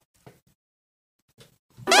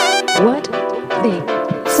What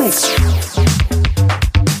the sex?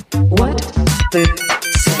 What the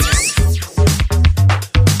sex?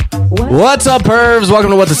 What's up, pervs? Welcome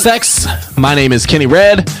to What the Sex. My name is Kenny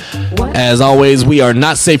Red. As always, we are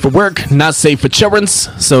not safe for work, not safe for children,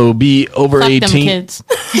 so be over Fuck 18. them kids.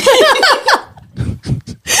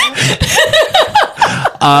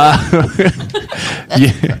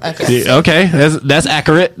 Okay, that's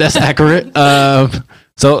accurate. That's accurate.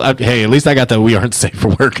 Hey, at least I got the "we aren't safe for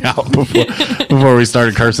work" out before we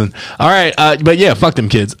started cursing. All right, but yeah, fuck them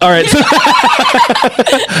kids. All right,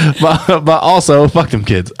 but also fuck them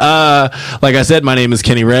kids. Like I said, my name is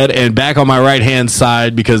Kenny Red, and back on my right hand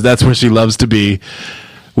side because that's where she loves to be.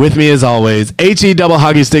 With me as always, HE double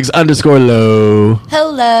hockey sticks _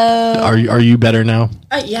 Hello. Are you better now?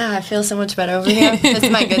 Yeah, I feel so much better over here. This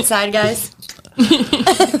is my good side, guys.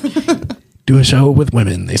 Do a show with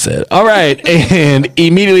women, they said. All right, and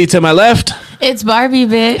immediately to my left. It's Barbie,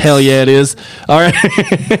 bitch. Hell yeah, it is. All right.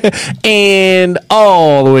 And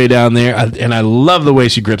all the way down there, and I love the way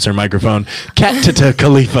she grips her microphone, Katt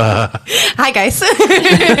Khalifa. Hi, guys.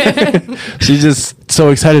 She's just so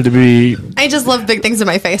excited to be. I just love big things in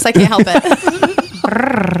my face. I can't help it.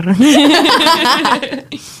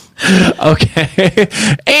 Okay.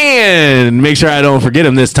 And make sure I don't forget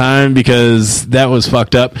him this time because that was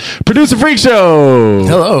fucked up. Producer Freqsho.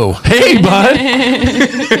 Hello. Hey, bud.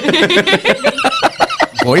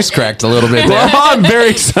 Voice cracked a little bit there. Well, I'm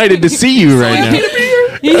very excited to see you right now.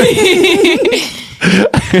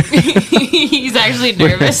 He's actually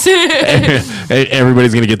nervous.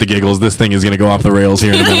 Everybody's going to get the giggles. This thing is going to go off the rails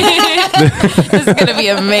here in a minute. This is gonna be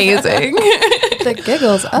amazing. The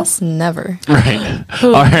giggles, us never. Right.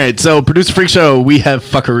 All right. So, Producer Freqsho, we have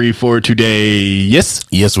fuckery for today. Yes?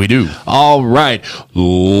 Yes, we do. All right.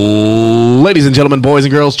 Ladies and gentlemen, boys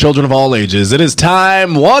and girls, children of all ages, it is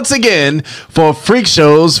time once again for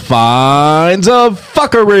Freqsho's Finds of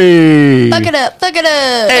Fuckery. Fuck it up. Fuck it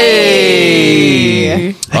up. Hey.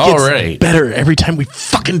 It All gets right. better every time we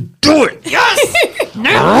fucking do it. Yes.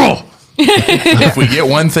 No. If we get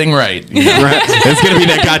one thing right. Right. It's going to be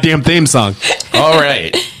that goddamn theme song. All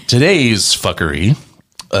right. Today's fuckery,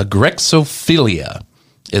 agrexophilia,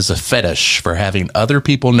 is a fetish for having other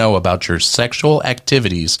people know about your sexual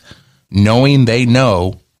activities. Knowing they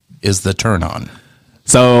know is the turn on.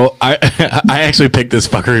 So I actually picked this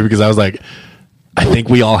fuckery because I was like, I think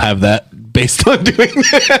we all have that based on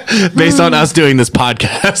us doing this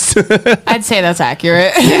podcast. I'd say that's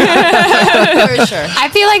accurate. For sure. I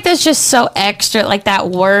feel like there's just so extra, like that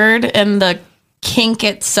word and the kink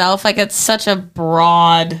itself. Like it's such a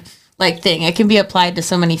broad like thing. It can be applied to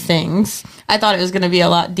so many things. I thought it was going to be a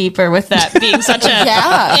lot deeper with that being such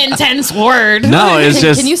a intense word. No, it's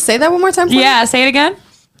just. Can you say that one more time, please? Yeah, say it again.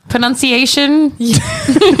 Pronunciation. Can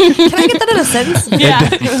I get that in a sentence? Yeah.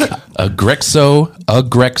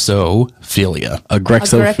 Agrexophilia.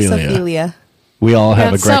 Agrexophilia. We all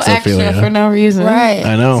have That's so extra for agrexophilia. no reason. Right.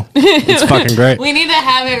 I know. It's fucking great. We need to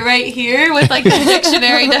have it right here with like the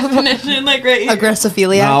dictionary definition, like right here.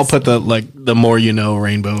 Agressophilia. I'll put the more you know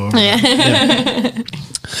rainbow over. Yeah.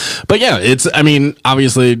 But yeah, it's. I mean,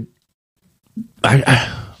 obviously,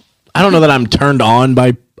 I don't know that I'm turned on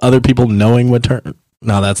by other people knowing what turn.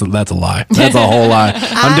 No, that's a lie. That's a whole lie.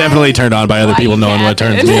 I'm definitely turned on by other people knowing what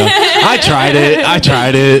turns me on. I tried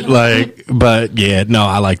it. But yeah, no,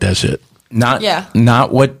 I like that shit. Not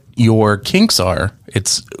what your kinks are.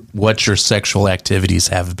 It's what your sexual activities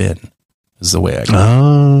have been. Is the way I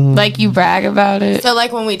go. Like you brag about it. So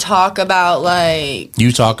like when we talk about like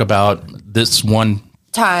You talk about this one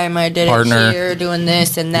time I did partner. it here, doing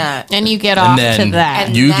this and that. And you get and off then to that.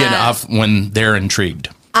 And you that- get off when they're intrigued.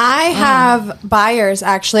 I have buyers,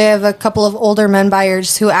 actually. I have a couple of older men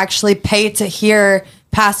buyers who actually pay to hear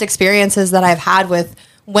past experiences that I've had with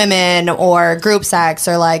women or group sex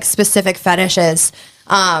or like specific fetishes.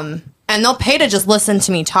 And they'll pay to just listen to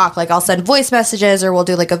me talk. Like I'll send voice messages or we'll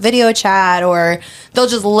do like a video chat or they'll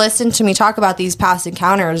just listen to me talk about these past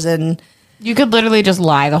encounters. And You could literally just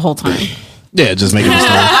lie the whole time. Yeah, just make it a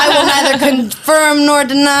story. I will neither confirm nor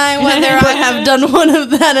deny whether I have done one of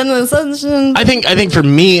that in the session. I think for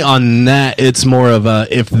me on that, it's more of a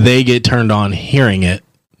if they get turned on hearing it,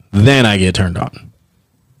 then I get turned on.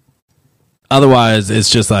 Otherwise, it's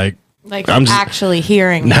just like I'm just actually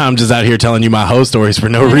hearing. Now I'm just out here telling you my hoe stories for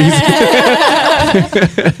no reason.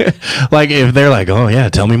 Like if they're like, oh yeah,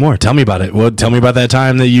 tell me more. Tell me about it. Well, tell me about that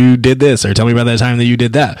time that you did this, or tell me about that time that you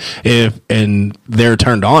did that. And they're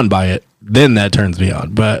turned on by it, then that turns me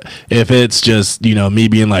on. But if it's just, me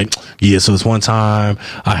being like, yeah, so this one time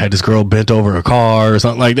I had this girl bent over a car or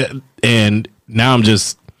something like that, and now I'm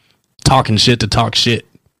just talking shit to talk shit.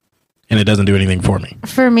 and it doesn't do anything for me.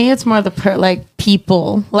 For me, it's more the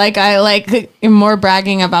people. Like I like more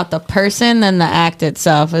bragging about the person than the act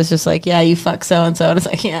itself. It's just like, yeah, you fuck so and so, and it's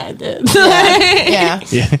like, yeah, I did. Yeah.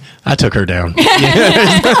 Yeah, I took her down. Oh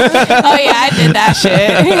yeah, I did that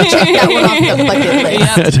shit. Check that one off the bucket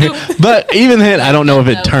list. But even then, I don't know if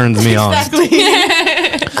it turns me on.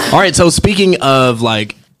 All right, so speaking of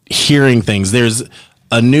like hearing things, there's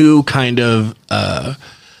a new kind of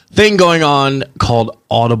thing going on called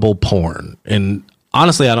Audible porn, and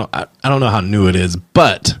honestly, I don't know how new it is,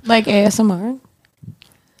 but Like ASMR.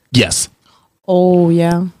 yes, Oh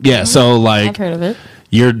yeah, yeah. So like, I've heard of it.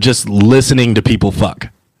 you're just listening to people fuck.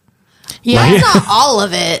 Yeah, That's not all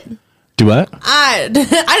of it. Do what? I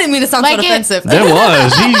didn't mean to sound Like so it- offensive. There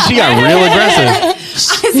was. She got real aggressive.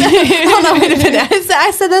 Hold on, wait a minute.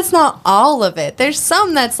 I said that's not all of it. There's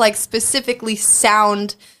some that's like specifically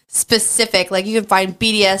sound specific. Like you can find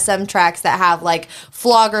BDSM tracks that have like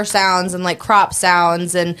flogger sounds and like crop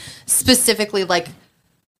sounds and specifically like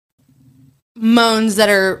moans that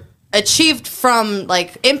are achieved from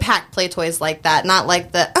like impact play toys like that. Not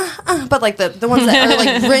like the but like the ones that are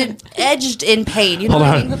like edged in pain. You know Hold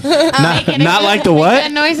what I on. mean? Not like the That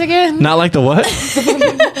what? noise again. Not like the what?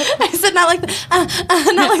 I said not like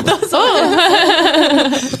not like those.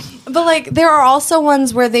 But like there are also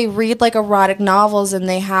ones where they read like erotic novels and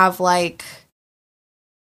they have like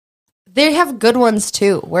they have good ones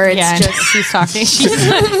too where it's Yeah, just she's talking.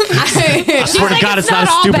 I swear to God, it's not as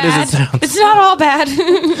stupid as it sounds. It's not all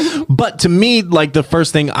bad. But to me, like the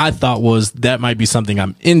first thing I thought was that might be something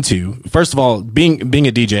I'm into. First of all, being a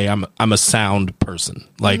DJ, I'm a sound person.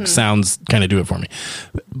 Like sounds kind of do it for me.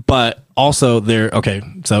 But also okay,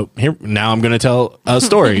 so here now I'm gonna tell a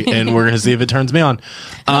story and we're gonna see if it turns me on.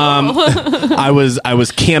 I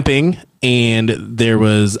was camping and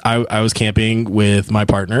I was camping with my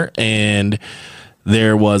partner and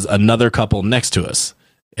there was another couple next to us.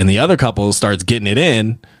 And the other couple starts getting it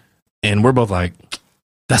in, and we're both like,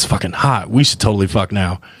 that's fucking hot. We should totally fuck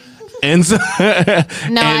now. And so,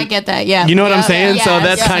 I get that. Yeah. you know what I'm saying? Yeah, so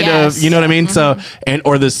that's yes, kind yes. of, you know what I mean? So,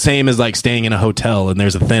 or the same as like staying in a hotel and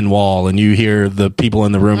there's a thin wall and you hear the people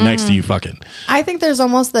in the room next to you fucking. I think there's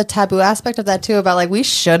almost the taboo aspect of that too about like we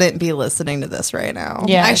shouldn't be listening to this right now.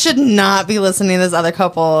 Yeah. I should not be listening to this other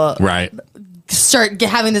couple Right. start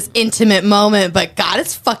having this intimate moment, but God,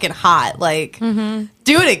 it's fucking hot. Like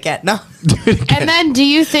do it again. No. And then do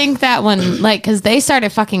you think that when, like, because they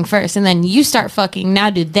started fucking first and then you start fucking, now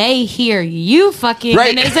do they hear you fucking? Right.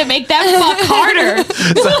 And does it make them fuck harder?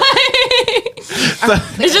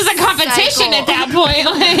 It's just a competition at that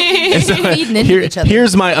point. Like, Feeding into each other.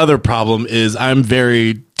 Here's my other problem is I'm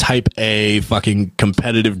very type A fucking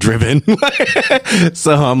competitive driven.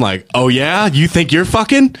 So I'm like, oh yeah, you think you're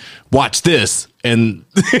fucking? Watch this. And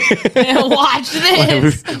watch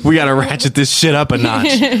this. we gotta ratchet this shit up a notch.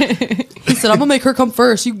 He said, I'm gonna make her come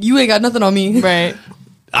first. You ain't got nothing on me. Right.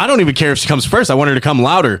 I don't even care if she comes first. I want her to come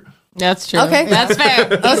louder. That's true. Okay. That's fair.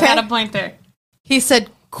 He's Okay. got a point there. He said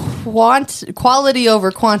quality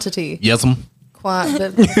over quantity. Yes, I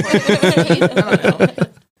don't know.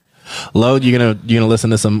 Lo, you gonna listen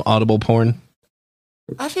to some Audible porn?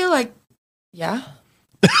 I feel like, yeah.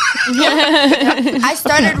 I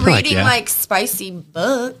started Like, reading yeah. like spicy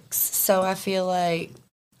books, so I feel like,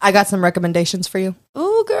 I got some recommendations for you.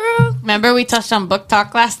 ooh, girl, Remember we touched on book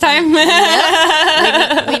talk last time?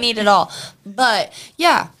 we need it all. But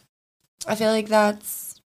yeah, I feel like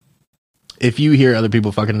that's, If you hear other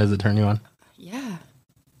people fucking, does it turn you on? yeah,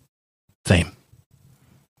 Same.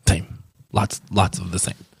 Lots of the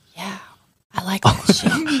same. yeah. I like that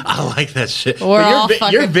shit. I like that shit. We're all you're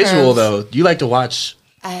fucking visual pervs. though. You like to watch.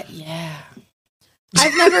 Yeah.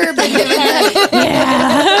 I've never been given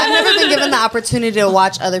I've never been given the opportunity to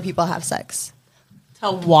watch other people have sex.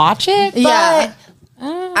 To watch it? Yeah.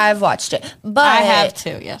 I've watched it, but I have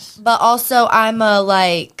too, yes. But also, I'm a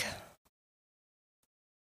like,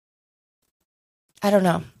 I don't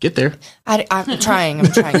know. Get there. I'm trying. I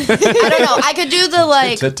don't know. I could do the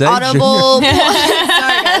like Today, audible. Sorry,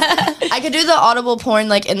 guys. I could do the audible porn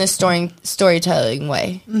like in the storytelling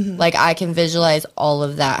way. Like I can visualize all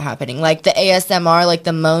of that happening. Like the ASMR, like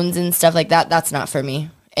the moans and stuff like that. That's not for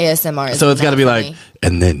me. ASMR is So it's got to not be for like, me.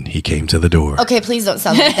 and then he came to the door. Okay, please don't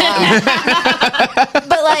sound like that.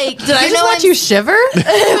 But like, Did I just watch you shiver?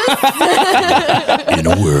 In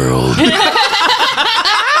a world.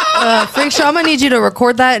 Freqsho, I'm gonna need you to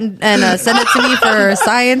record that and send it to me for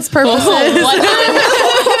science purposes.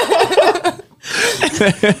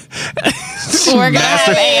 We're gonna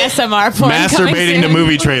have ASMR porn coming Masturbating soon. to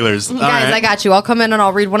movie trailers. All Guys, right. I got you. I'll come in and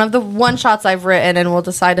I'll read one of the one shots I've written, and we'll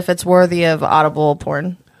decide if it's worthy of audible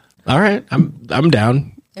porn. All right. I'm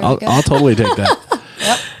down. I'll totally take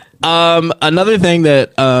that. Another thing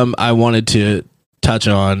that I wanted to touch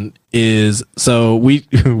on is, so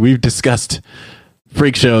we've discussed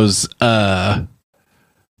Freqsho's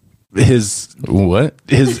his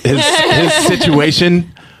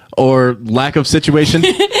situation or lack of situation.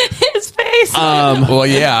 His face. Well,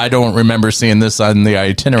 yeah, I don't remember seeing this on the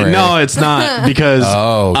itinerary. No, it's not, because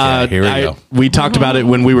okay, here we go. We talked about it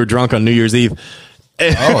when we were drunk on New Year's Eve.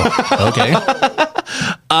 Okay.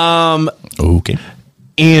 Okay.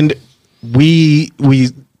 And we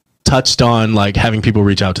touched on like having people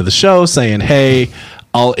reach out to the show saying, "Hey,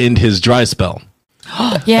 I'll end his dry spell."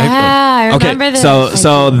 I remember this.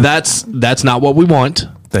 So that's not what we want.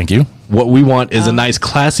 Thank you. What we want is a nice,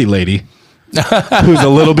 classy lady who's a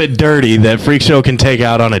little bit dirty that Freqsho can take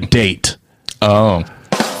out on a date. Oh.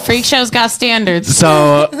 Freqsho's got standards.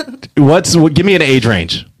 So give me an age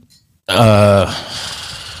range.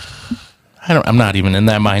 I'm not even in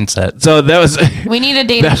that mindset. So that was We need a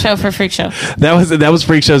dating show for Freqsho. that was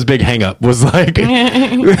Freqsho's big hang up, was like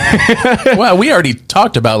Well, we already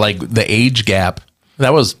talked about like the age gap.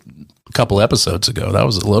 That was a couple episodes ago. That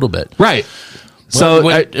was a little bit. right. So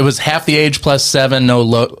It was half the age plus 7, no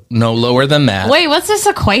lower than that. Wait, what's this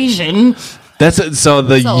equation? that's so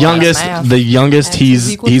the a lot of youngest math. the youngest X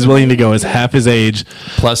is equal he's to willing to go is half his age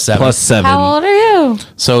Plus 7. plus 7. How old are you?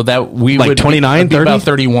 So that we Like would 29, be 30? about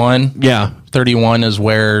 31. Yeah. 31 is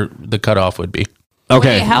where the cutoff would be.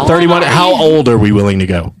 Okay. Wait, how old 31. are How you? old are we willing to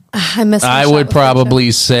go? I miss. I would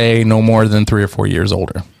probably say no more than 3 or 4 years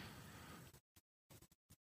older.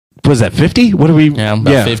 Was that 50? What do we? Yeah,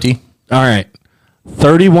 about 50. All right.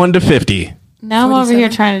 31 to 50. Now I'm over here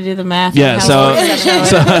trying to do the math. Yeah, How so- old is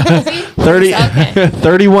it? 30 Okay.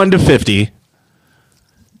 31 to 50.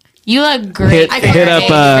 You look great. Hit- for your hit up, age,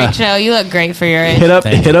 Freqsho. You look great for your age. Hit up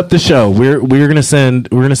Thank hit up the show. We're gonna send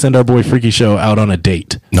our boy Freaky Show out on a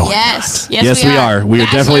date. No. Yes. Yes, we are. We are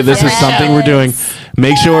Bachelor definitely. This is for something we're doing.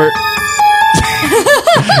 Make sure.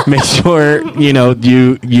 Make sure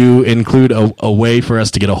you include a way for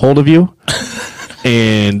us to get a hold of you,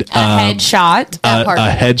 and a headshot.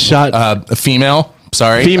 a headshot. A female.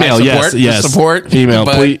 Sorry. Female, I yes, support, yes. Support. Female.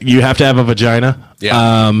 but- Please, you have to have a vagina.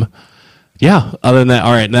 Yeah. Yeah. Other than that,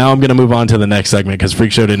 all right. Now I'm going to move on to the next segment because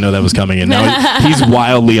Freqsho didn't know that was coming in. Now he's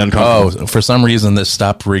wildly uncomfortable. Oh, for some reason this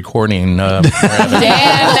stopped recording. Damn,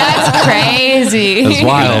 that's crazy. That's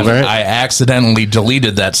wild, right? I accidentally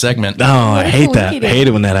deleted that segment. Oh, I hate that. I hate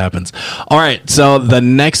it when that happens. All right. So the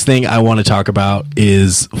next thing I want to talk about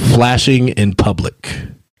is flashing in public.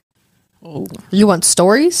 You want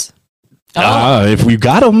stories? If we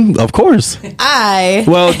got them, of course.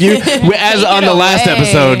 Well, as on the last away.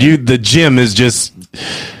 episode, the gym is just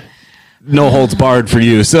no holds barred for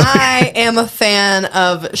you. So I am a fan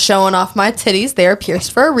of showing off my titties. They are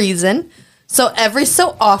pierced for a reason. So every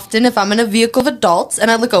so often, if I'm in a vehicle of adults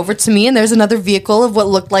and I look over to me and there's another vehicle of what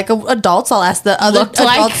looked like adults, I'll ask the other Looked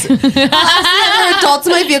like? adults. I'll ask the other adults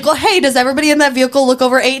in my vehicle, hey, does everybody in that vehicle look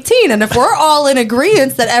over 18? And if we're all in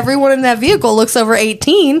agreement that everyone in that vehicle looks over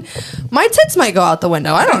 18, my tits might go out the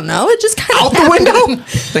window. I don't know. It just kind of out the window.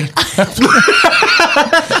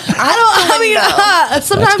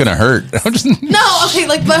 Sometimes That's gonna hurt. I'm just- no, okay,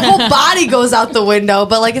 like my whole body goes out the window,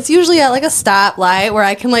 but like it's usually at like a stoplight where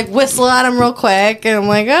I can like whistle at them real quick, and I'm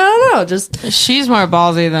like, I don't know, just She's more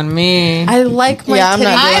ballsy than me. I like my Yeah, I'm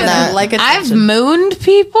not titties. doing I that. like I've attention. mooned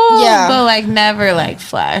people, Yeah. but like never like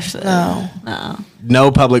flashed them.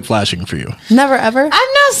 no public flashing for you. Never ever.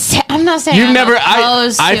 I'm not saying You've I'm never.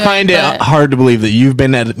 opposed I to find it but- hard to believe that you've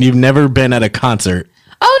never been at a concert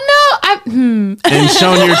Oh no, and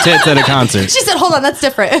shown your tits at a concert. She said, "Hold on, that's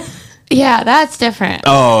different." yeah, that's different.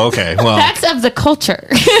 Oh, okay. Well, That's of the culture.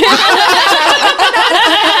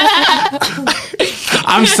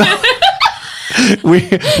 I'm so.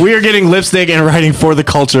 We are getting lipstick and writing for the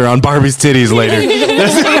culture on Barbie's titties later. For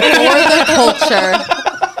the culture.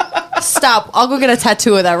 Stop! I'll go get a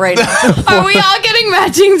tattoo of that right now. Are we all getting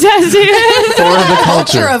matching tattoos? For the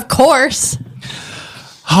Culture, of course.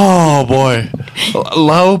 Oh boy,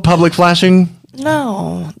 low public flashing.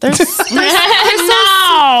 No, they're so No.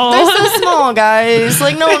 small, guys.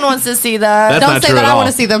 Like no one wants to see that. That's Don't not say true that. at I all. want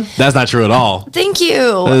to see them. That's not true at all. Thank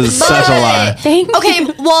you. This is such a lie. Thank Okay,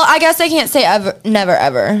 well, I guess I can't say ever, never,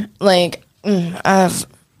 ever. Like, I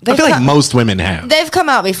feel like most women have. they've come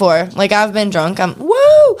out before. Like I've been drunk. I'm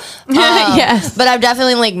woo. Yes. But I've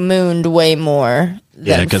definitely like mooned way more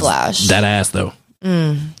than flashed. that ass though. All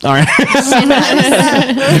right. Once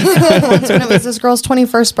when it was this girl's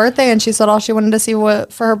 21st birthday, and she said all she wanted to see for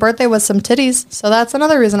her birthday was some titties. So that's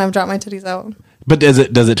another reason I've dropped my titties out. But does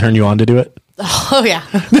it turn you on to do it? Oh yeah.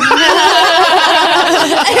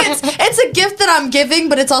 it's a gift that I'm giving,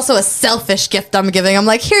 but it's also a selfish gift I'm giving. I'm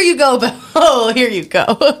like, here you go, but here you go.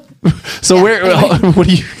 So what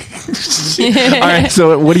do you? All right.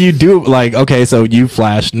 So what do you do? Like, okay, so you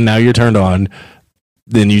flash. Now you're turned on.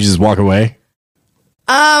 Then you just walk away.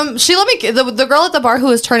 She let me. The girl at the bar who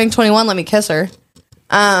was turning 21 let me kiss her.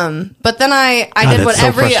 But then I did what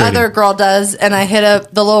every other girl does, and I hit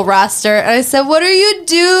up the little roster, and I said, "What are you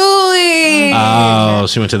doing?" Oh,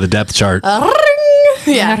 she went to the depth chart.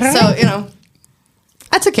 Yeah. So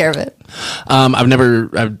I took care of it. I've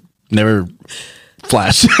never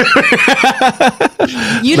flashed.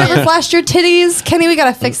 You never flashed your titties, Kenny. We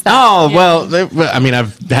gotta fix that. Oh well, I mean,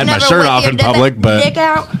 I've had my shirt off in public, but dick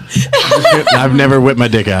out. I've never whipped my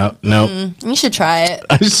dick out. No, You should try it.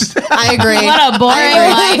 I agree. What a boring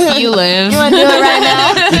life you live. You want to do it right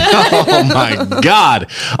now? oh my god!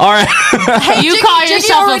 All right, You call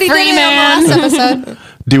yourself a free man. Last episode.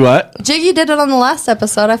 do what? Jiggy did it on the last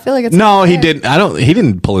episode. I feel like it's No, he didn't. He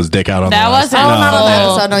didn't pull his dick out on That the last wasn't- time. Oh, not on that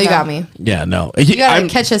No. episode. No, you got me. Yeah, no. You gotta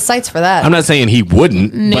catch his sights for that. I'm not saying he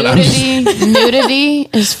wouldn't, but I'm just, Nudity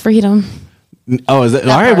is freedom. oh, is that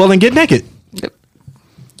all right? part. Well, then get naked.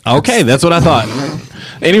 Okay, that's what I thought.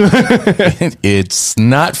 Anyway, It's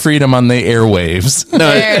not freedom on the airwaves. no,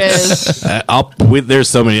 There it is. there's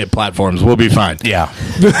so many platforms. We'll be fine. Yeah.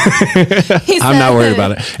 I'm not worried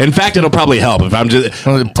about it. In fact, it'll probably help if I'm just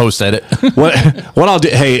Post edit. what I'll do.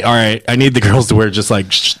 Hey, all right, I need the girls to wear just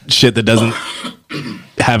like shit that doesn't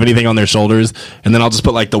have anything on their shoulders, and then I'll just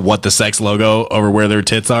put like the What the Sex logo over where their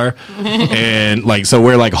tits are, and like so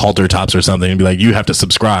wear like halter tops or something, and be like, you have to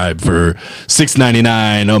subscribe for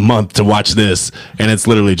 $6.99 a month to watch this, and it's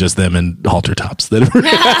literally just them in halter tops.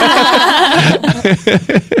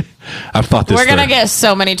 I've thought this. We're gonna through. get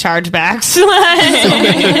so many chargebacks.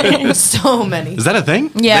 so many. Is that a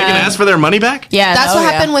thing? Yeah. They can ask for their money back. Yeah, That's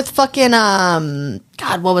what happened with fucking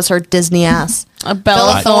God, what was her Disney ass?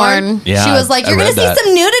 Bella Thorne. Yeah, She was like, I "You're gonna read see that.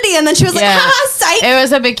 some nudity," and then she was like, Yeah. "Ha, psych." It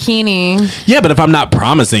was a bikini. Yeah, but if I'm not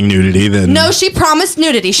promising nudity, then No, she promised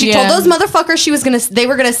nudity. She Yeah. told those motherfuckers they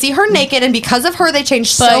were gonna see her naked, and because of her, they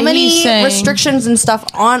changed But so many he's saying- restrictions and stuff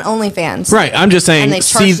on OnlyFans. right. I'm just saying. And they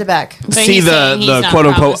charged it back. But See he's the saying he's not quote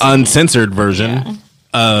unquote promising. uncensored version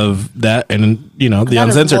of that, and the That is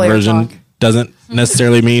uncensored lawyer version talk. doesn't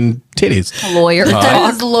necessarily mean titties. Lawyer.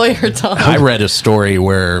 That is lawyer talk. I read a story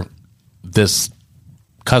where this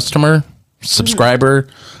subscriber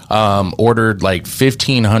ordered like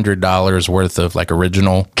 $1,500 worth of like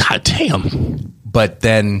original, God damn. but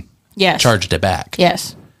then Yes. charged it back.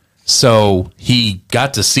 Yes. So he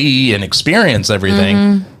got to see and experience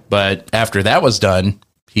everything, but after that was done,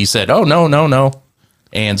 he said, "Oh no,"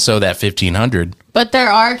 and so that 1,500. But there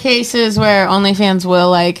are cases where OnlyFans will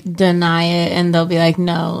like deny it, and they'll be like,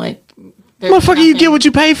 "No, like." there's Motherfucker, you nothing. get what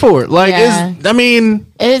you pay for. Like, Yeah. I mean,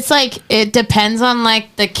 It's like it depends on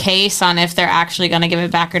like the case on if they're actually going to give it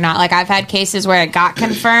back or not. Like I've had cases where it got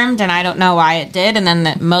confirmed, and I don't know why it did, and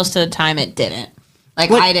then most of the time it didn't. Like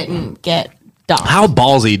I didn't get doxxed. how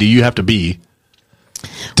ballsy do you have to be?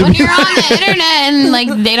 When you're on the internet and like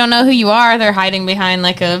they don't know who you are, they're hiding behind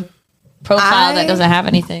like a profile that doesn't have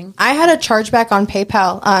anything. I had a chargeback on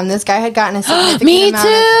PayPal. This guy had gotten a significant Me amount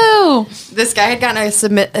too. This guy had gotten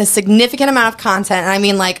a significant amount of content. And I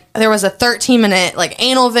mean, like, there was a 13-minute like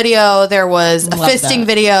anal video, there was a fisting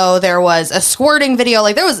video, there was a squirting video.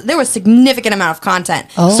 Like, there was significant amount of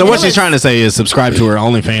content. So what she's trying to say is subscribe to her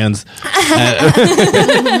OnlyFans.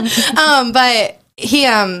 But he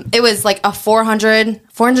it was like a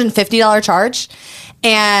 $450 charge.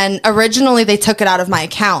 And originally they took it out of my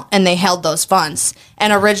account and they held those funds.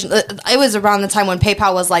 And originally it was around the time when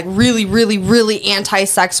PayPal was like really, really, really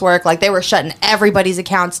anti-sex work. Like they were shutting everybody's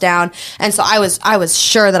accounts down. And so I was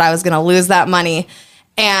sure that I was going to lose that money.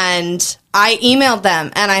 And I emailed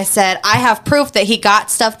them and I said, I have proof that he got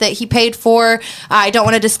stuff that he paid for. I don't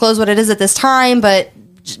want to disclose what it is at this time, but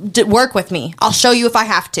work with me. I'll show you if I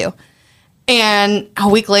have to. And a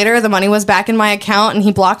week later, the money was back in my account and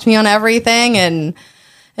he blocked me on everything. And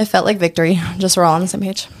it felt like victory. Just we're all on the same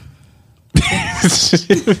page.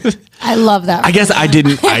 I love that. I guess I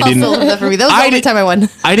didn't. Also love that for me. That was the only time I won.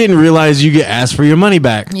 I didn't realize you get asked for your money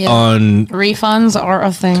back on. Refunds are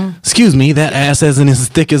a thing. Excuse me, that ass isn't as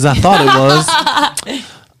thick as I thought it was.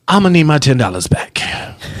 I'm gonna need my $10 back.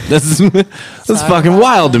 That's fucking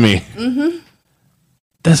wild to me. Mm-hmm.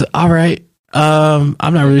 That's all right. I'm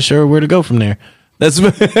not really sure where to go from there. That's I'm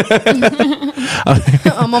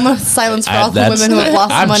almost silence for all the women who have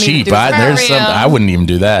lost I'm money. cheap. To do it. There's some, I wouldn't even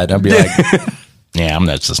do that. I'd be like, yeah, I'm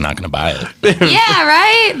just not going to buy it. Yeah,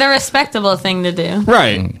 right? The respectable thing to do.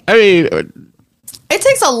 right. I mean, It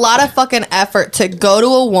takes a lot of fucking effort to go to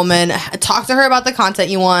a woman, talk to her about the content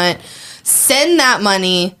you want, send that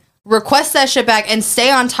money, request that shit back, and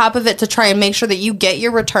stay on top of it to try and make sure that you get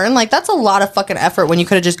your return. Like, that's a lot of fucking effort when you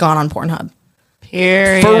could have just gone on Pornhub.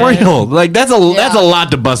 Period. For real. Like, that's a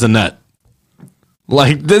lot to bust a nut.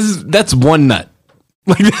 Like, that's one nut.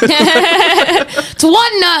 Like, It's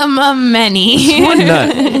one nut among many. one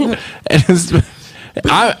nut. And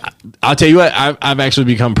I'll tell you what, I've actually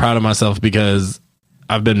become proud of myself because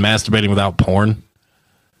I've been masturbating without porn,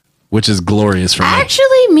 which is glorious for me.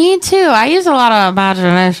 Actually, me too. I use a lot of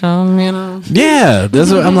imagination, you know. Yeah,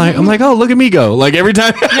 that's what I'm like, oh, look at me go. Like every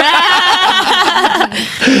time.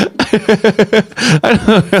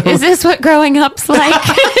 Is this what growing up's like?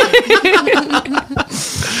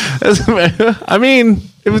 I mean,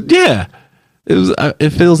 it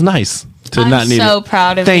feels nice to not need so it.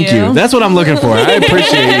 proud of Thank you. That's what I'm looking for. I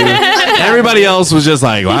appreciate you. Everybody else was just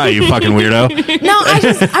like, wow, you fucking weirdo. No, I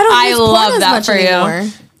don't I use porn love as that much for you. anymore.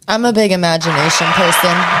 I'm a big imagination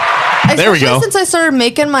person. There we go. Especially since I started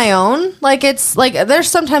making my own, like, it's like there's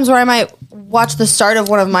sometimes where I might watch the start of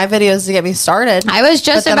one of my videos to get me started. I was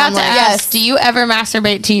just But then about I'm to like, ask, yes. do you ever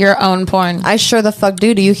masturbate to your own porn? I sure the fuck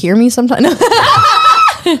do. Do you hear me sometimes?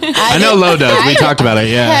 I know Lo does. We talked about it.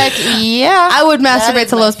 Yeah. Heck yeah. I would masturbate is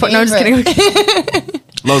to my Lowe's porn. No, I'm just favorite. kidding.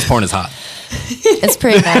 Lowe's porn is hot. It's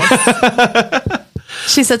pretty nice.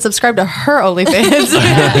 She said subscribe to her OnlyFans.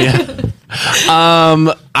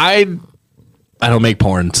 I don't make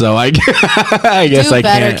porn, so I guess Do I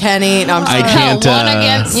better, can't. Kenny. No, I'm I sorry. can't. One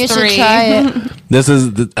against You should three. try it. This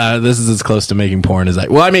is as close to making porn as I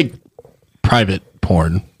make private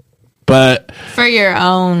porn, but For your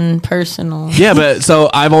own personal. yeah, but so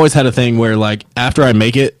I've always had a thing where like after I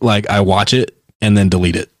make it, like I watch it and then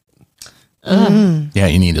delete it. Yeah,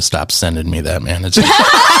 you need to stop sending me that, man. It's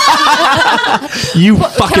You Can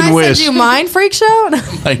fucking I wish. send you mine, Freak Show?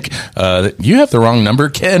 like, you have the wrong number,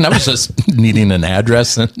 Ken. I was just needing an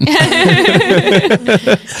address. And No,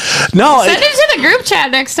 Send it to the group chat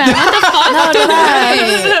next time. What the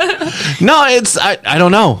fuck? no, it's I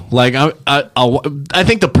don't know. Like I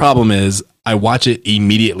think the problem is I watch it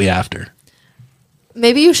immediately after.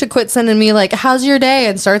 Maybe you should quit sending me like, "How's your day?"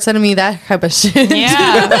 and start sending me that type of shit.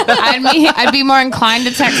 Yeah. I'd be more inclined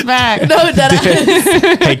to text back. No,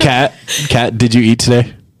 that Hey, Kat, did you eat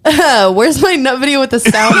today? where's my nut video with the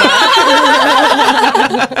sound?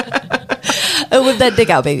 Whip that dick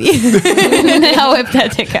out, baby. I'll whip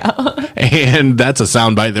that dick out. And that's a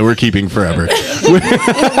soundbite that we're keeping forever.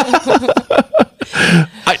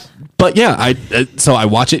 But yeah, so I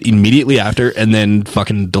watch it immediately after and then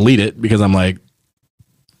fucking delete it because I'm like,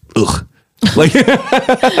 ugh. Like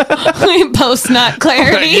Post nut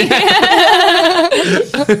clarity.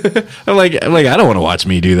 I'm like I don't want to watch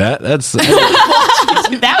me do that. That's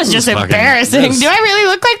That was just fucking- embarrassing. that's- Do I really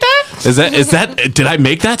look like that? is that did I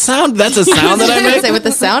make that sound? That's a sound that I make. Say with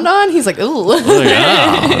the sound on, he's like, "Ooh." Like,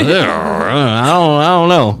 I don't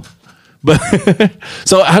know. But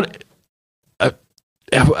so I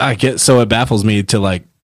get so it baffles me to like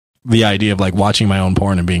the idea of like watching my own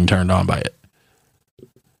porn and being turned on by it.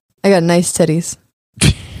 I got nice titties.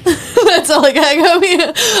 That's all I got.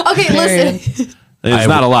 Okay, listen. It's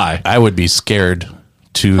not a lie. I would be scared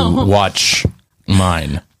to watch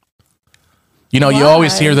mine. You know, you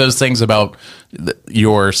always hear those things about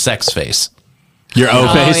your sex face, Your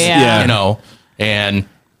O face, yeah. you know, and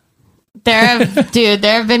There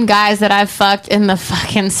have been guys that I've fucked in the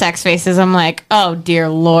fucking sex faces. I'm like, oh dear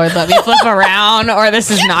Lord, let me flip around or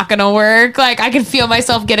this is not gonna work. Like I can feel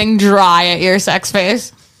myself getting dry at your sex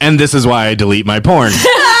face. And this is why I delete my porn.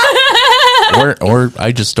 or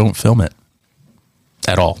I just don't film it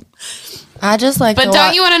at all. I just like But to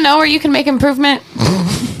don't you want to know where you can make improvement?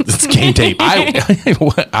 It's game tape.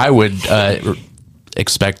 I would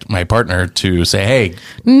expect my partner to say, "Hey,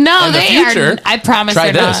 No, in the they future, are. I promise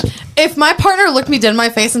try they're this." not. If my partner looked me dead in my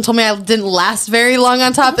face and told me I didn't last very long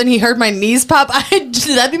on top and he heard my knees pop,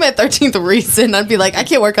 that'd be my 13th reason. I'd be like, I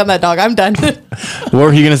can't work on that dog. I'm done. What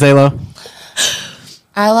were you gonna say, Lo?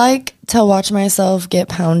 I like to watch myself get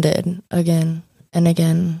pounded again and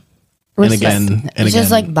again. And again, and It's again.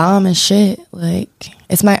 just like bomb as shit. Like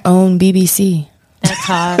it's my own BBC. That's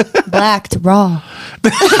hot. Blacked raw.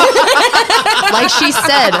 Like she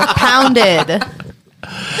said, pounded.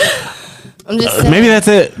 I'm just saying. Maybe that's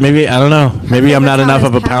it. Maybe I don't know. Maybe I'm not enough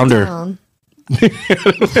of a pounder. You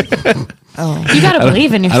gotta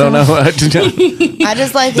believe in I yourself. don't know. I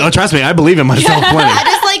just like Don't trust me. I believe in myself I plenty.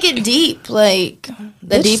 just like it deep. Like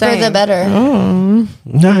the Just deeper the saying. better. All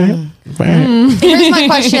right. Here's my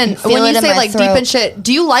question. Feel When it you in say my like deep throat. and shit,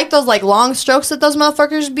 do you like those like long strokes that those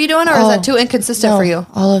motherfuckers be doing, or is that too inconsistent No, for you?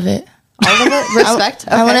 all of it. All of it? Respect?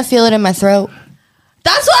 I want to feel it in my throat.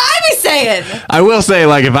 That's what I be saying. I will say,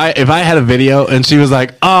 like, if I had a video and she was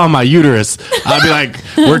like, "Oh, my uterus," I'd be like,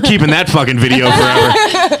 "We're keeping that fucking video forever."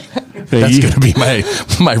 That's gonna be my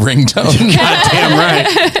ringtone. Goddamn right.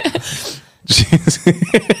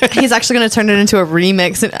 He's actually going to turn it into a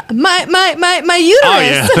remix. My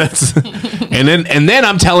uterus. Oh yeah, and then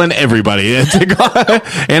I'm telling everybody,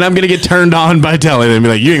 and I'm gonna get turned on by telling them, be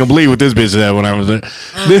like, "You ain't gonna believe what this bitch said when I was there."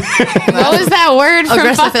 What was that word from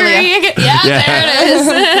Aggressophilia. fuckery? Yeah, there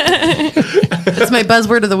it is. It's my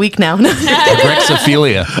buzzword of the week now.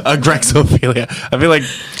 Agrexophilia. Agrexophilia. I feel like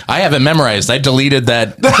I have it memorized. I deleted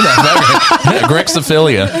that.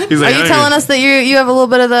 Agrexophilia. he's like, Are you telling us that you have a little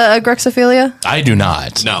bit of the agrexophilia? I do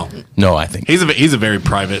not. No, I think he's a very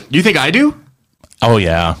private. You think I do? Oh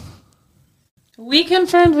yeah. We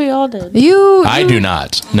confirmed we all did. I do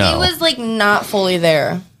not. No. He was like not fully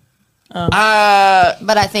there. But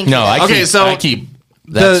I think No, I Okay, keep, so I keep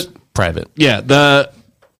that's the- private. Yeah, the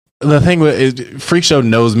thing is, Freqsho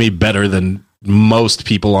knows me better than most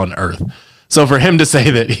people on Earth. So for him to say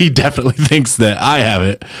that he definitely thinks that I have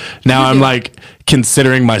it, now I'm like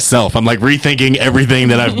considering myself. I'm like rethinking everything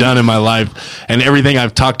that I've done in my life and everything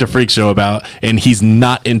I've talked to Freqsho about, and he's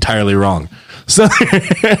not entirely wrong. So,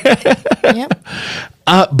 Yep.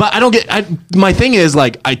 but I don't get. My thing is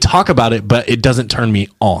like I talk about it, but it doesn't turn me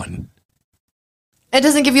on. It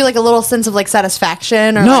doesn't give you like a little sense of like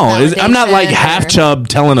satisfaction or No, like, I'm not like validation half or- chub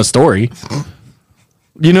telling a story.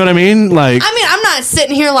 You know what I mean? Like, I mean, I'm not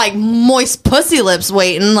sitting here like moist pussy lips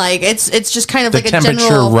waiting. Like it's just kind of The like a temperature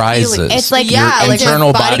general rises. feeling. It's like yeah, your like internal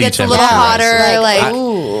your body body gets a little temperature hotter. rises. Like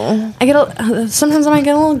Ooh. I get sometimes I might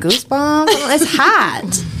get a little goosebumps. It's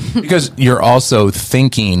hot. Because you're also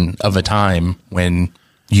thinking of a time when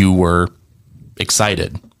you were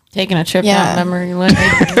excited. Taking a trip Yeah. down memory lane.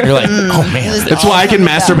 You're like, oh man, that's why I can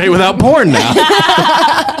masturbate without porn now.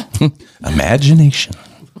 imagination.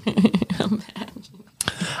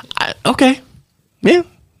 Okay. Yeah.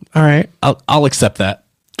 All right. I'll accept that.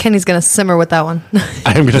 Kenny's gonna simmer with that one.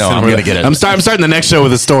 I'm gonna. No, I'm gonna get it. I'm starting the next show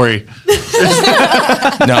with a story.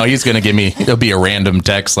 No, he's gonna give me. It'll be a random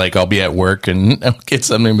text. Like I'll be at work and I'll get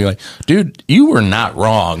something and be like, "Dude, you were not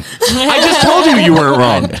wrong. I just told you weren't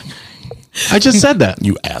wrong. I just said that.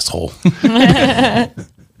 You asshole."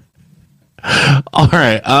 All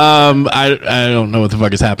right. I don't know what the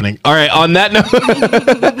fuck is happening. All right. On that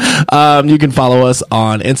note, you can follow us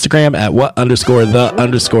on Instagram at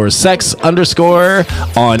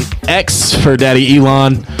what_the_sex_ on X for Daddy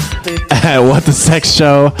Elon at What the Sex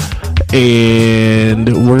Show,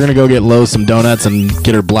 and we're gonna go get Lowe's some donuts and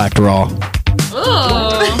get her blacked raw.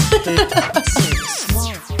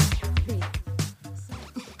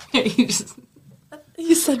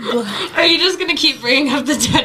 Are you just gonna keep bringing up the